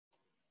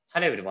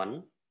Hello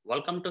everyone,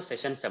 welcome to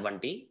session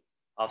 70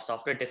 of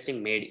Software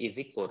Testing Made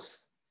Easy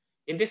course.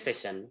 In this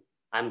session,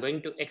 I'm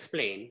going to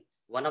explain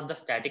one of the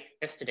static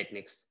test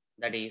techniques,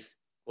 that is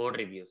code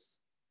reviews.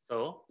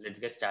 So let's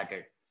get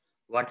started.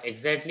 What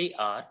exactly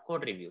are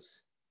code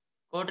reviews?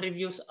 Code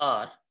reviews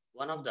are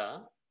one of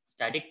the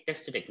static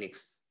test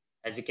techniques.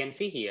 As you can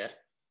see here,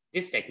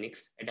 these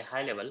techniques at a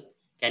high level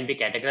can be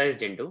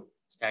categorized into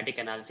static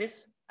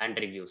analysis and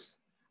reviews.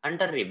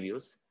 Under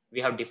reviews, we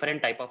have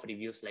different type of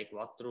reviews like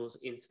walkthroughs,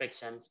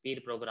 inspections, peer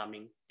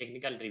programming,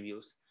 technical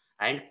reviews,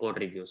 and code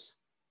reviews.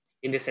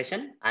 In this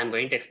session, I am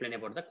going to explain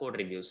about the code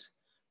reviews.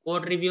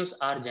 Code reviews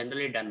are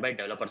generally done by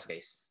developers,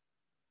 guys.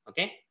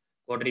 Okay,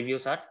 code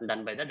reviews are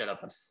done by the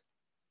developers.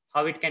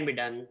 How it can be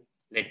done?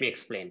 Let me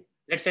explain.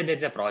 Let's say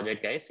there's a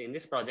project, guys. In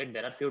this project,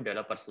 there are few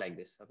developers like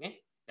this. Okay,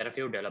 there are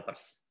few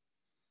developers.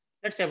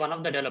 Let's say one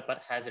of the developer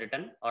has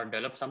written or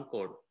developed some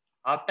code.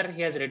 After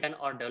he has written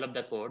or developed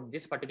the code,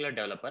 this particular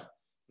developer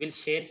will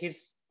share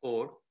his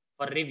code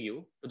for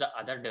review to the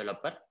other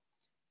developer.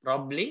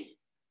 Probably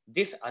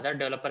this other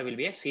developer will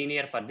be a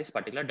senior for this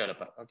particular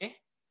developer. Okay,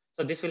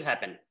 so this will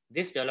happen.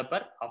 This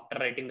developer, after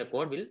writing the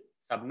code, will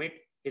submit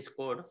his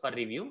code for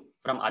review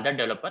from other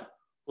developer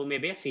who may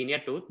be a senior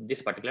to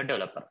this particular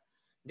developer.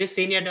 This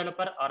senior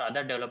developer or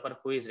other developer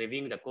who is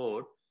reviewing the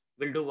code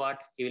will do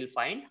what? He will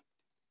find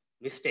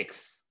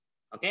mistakes.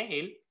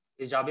 Okay,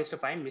 his job is to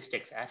find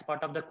mistakes as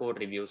part of the code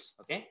reviews.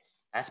 Okay,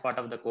 as part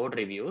of the code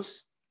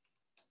reviews,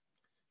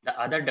 the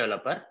other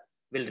developer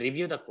will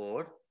review the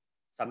code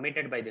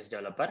submitted by this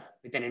developer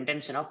with an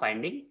intention of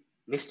finding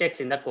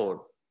mistakes in the code.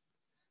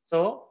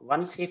 So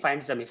once he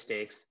finds the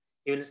mistakes,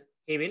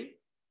 he will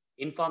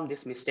inform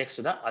these mistakes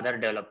to the other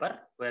developer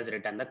who has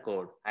written the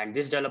code, and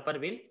this developer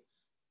will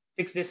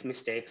fix these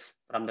mistakes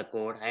from the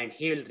code, and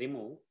he will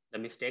remove the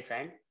mistakes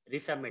and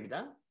resubmit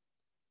the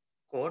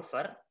code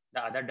for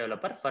the other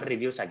developer for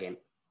reviews again.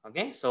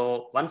 Okay,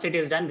 so once it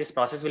is done, this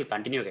process will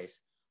continue,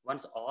 guys.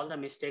 Once all the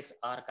mistakes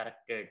are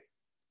corrected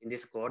in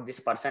this code,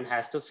 this person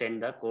has to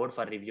send the code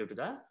for review to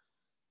the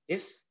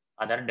his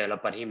other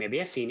developer. He may be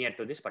a senior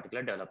to this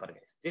particular developer,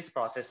 guys. This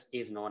process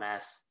is known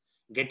as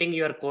getting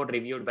your code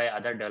reviewed by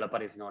other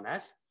developer is known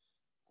as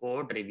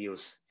code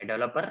reviews. A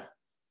developer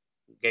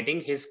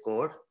getting his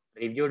code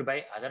reviewed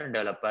by other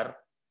developer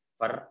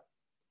for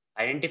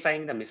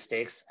identifying the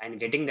mistakes and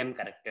getting them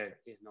corrected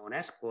is known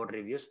as code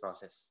reviews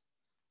process.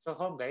 So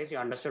hope guys you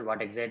understood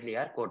what exactly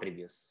are code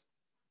reviews.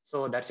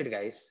 So that's it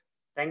guys.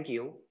 Thank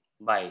you.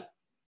 Bye.